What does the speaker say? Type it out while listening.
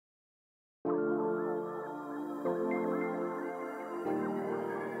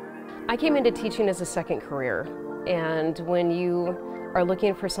I came into teaching as a second career, and when you are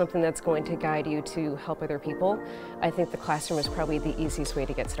looking for something that's going to guide you to help other people, I think the classroom is probably the easiest way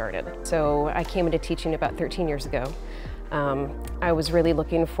to get started. So I came into teaching about 13 years ago. I was really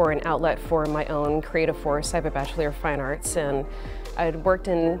looking for an outlet for my own creative force. I have a Bachelor of Fine Arts, and I'd worked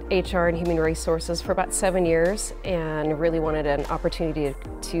in HR and human resources for about 7 years and really wanted an opportunity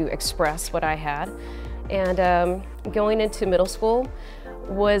to express what I had. And going into middle school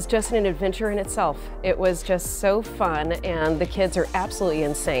was just an adventure in itself. It was just so fun, and the kids are absolutely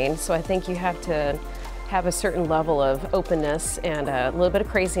insane. So I think you have to have a certain level of openness and a little bit of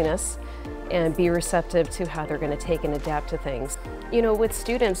craziness and be receptive to how they're going to take and adapt to things. You know, with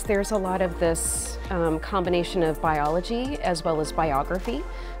students, there's a lot of this combination of biology as well as biography.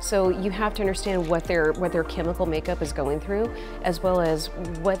 So you have to understand what their chemical makeup is going through, as well as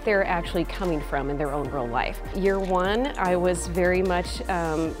what they're actually coming from in their own real life. Year one, I was very much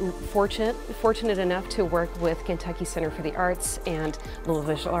fortunate enough to work with Kentucky Center for the Arts and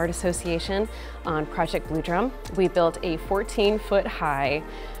Louisville Visual Art Association on Project Blue Drum. We built a 14-foot high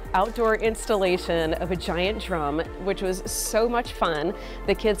outdoor installation of a giant drum, which was so much fun.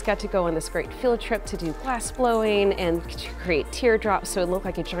 The kids got to go on this great field trip to do glass blowing and to create teardrops, so it looked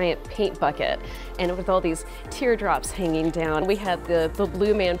like a giant paint bucket. And with all these teardrops hanging down, we had the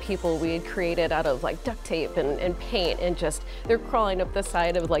Blue Man people we had created out of like duct tape and paint, and just they're crawling up the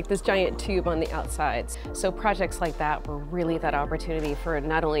side of like this giant tube on the outsides. So projects like that were really that opportunity for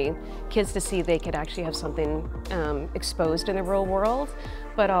not only kids to see they could actually have something exposed in the real world,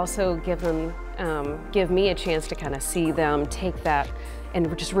 but also give me a chance to kind of see them take that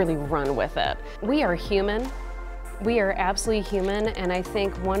and just really run with it. We are human. We are absolutely human, and I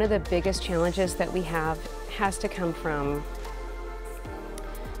think one of the biggest challenges that we have has to come from,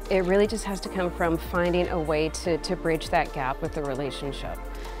 it really just has to come from finding a way to bridge that gap with the relationship.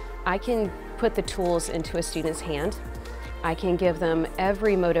 I can put the tools into a student's hand. I can give them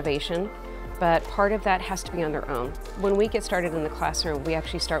every motivation, but part of that has to be on their own. When we get started in the classroom, we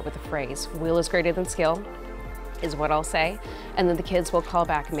actually start with a phrase. Will is greater than skill, is what I'll say, and then the kids will call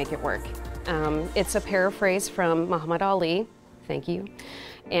back and make it work. It's a paraphrase from Muhammad Ali, thank you,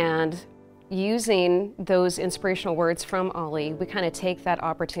 and using those inspirational words from Ali, we kind of take that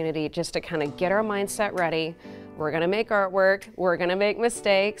opportunity just to kind of get our mindset ready. We're gonna make artwork, we're gonna make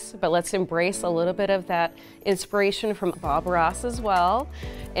mistakes, but let's embrace a little bit of that inspiration from Bob Ross as well,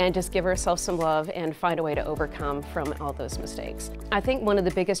 and just give ourselves some love and find a way to overcome from all those mistakes. I think one of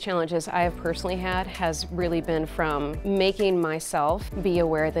the biggest challenges I have personally had has really been from making myself be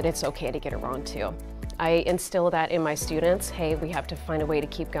aware that it's okay to get it wrong too. I instill that in my students, hey, we have to find a way to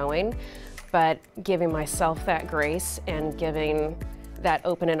keep going, but giving myself that grace and giving that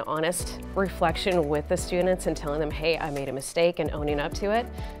open and honest reflection with the students and telling them, hey, I made a mistake, and owning up to it.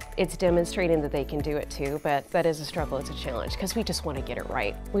 It's demonstrating that they can do it too, but that is a struggle, it's a challenge, because we just want to get it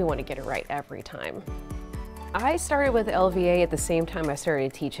right. We want to get it right every time. I started with LVA at the same time I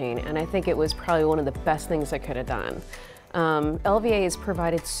started teaching, and I think it was probably one of the best things I could have done. LVA has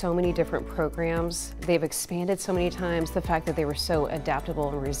provided so many different programs. They've expanded so many times. The fact that they were so adaptable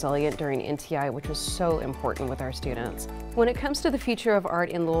and resilient during NTI, which was so important with our students. When it comes to the future of art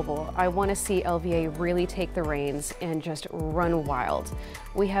in Louisville, I want to see LVA really take the reins and just run wild.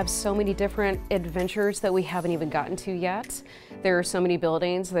 We have so many different adventures that we haven't even gotten to yet. There are so many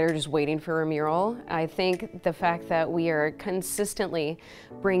buildings that are just waiting for a mural. I think the fact that we are consistently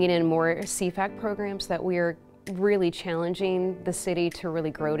bringing in more CFAC programs, that we are really challenging the city to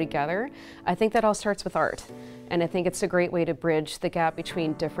really grow together. I think that all starts with art. And I think it's a great way to bridge the gap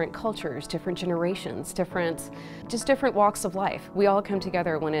between different cultures, different generations, just different walks of life. We all come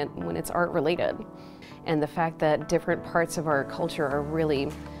together when it's art related. And the fact that different parts of our culture are really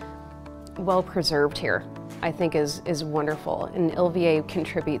well preserved here, I think is wonderful. And LVA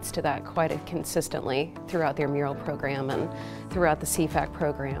contributes to that quite consistently throughout their mural program and throughout the CFAC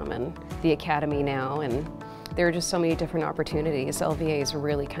program and the Academy now. And there are just so many different opportunities. LVA has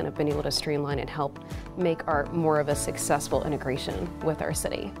really kind of been able to streamline and help make art more of a successful integration with our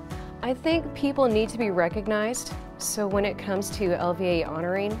city. I think people need to be recognized. So when it comes to LVA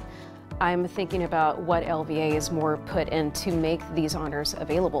honoring, I'm thinking about what LVA is more put in to make these honors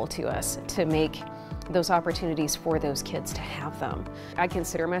available to us, to make those opportunities for those kids to have them. I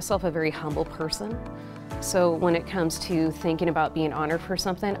consider myself a very humble person. So when it comes to thinking about being honored for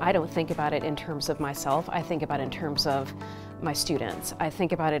something, I don't think about it in terms of myself. I think about it in terms of my students. I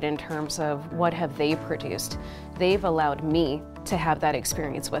think about it in terms of what have they produced. They've allowed me to have that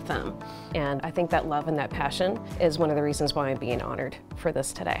experience with them. And I think that love and that passion is one of the reasons why I'm being honored for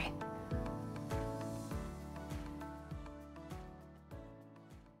this today.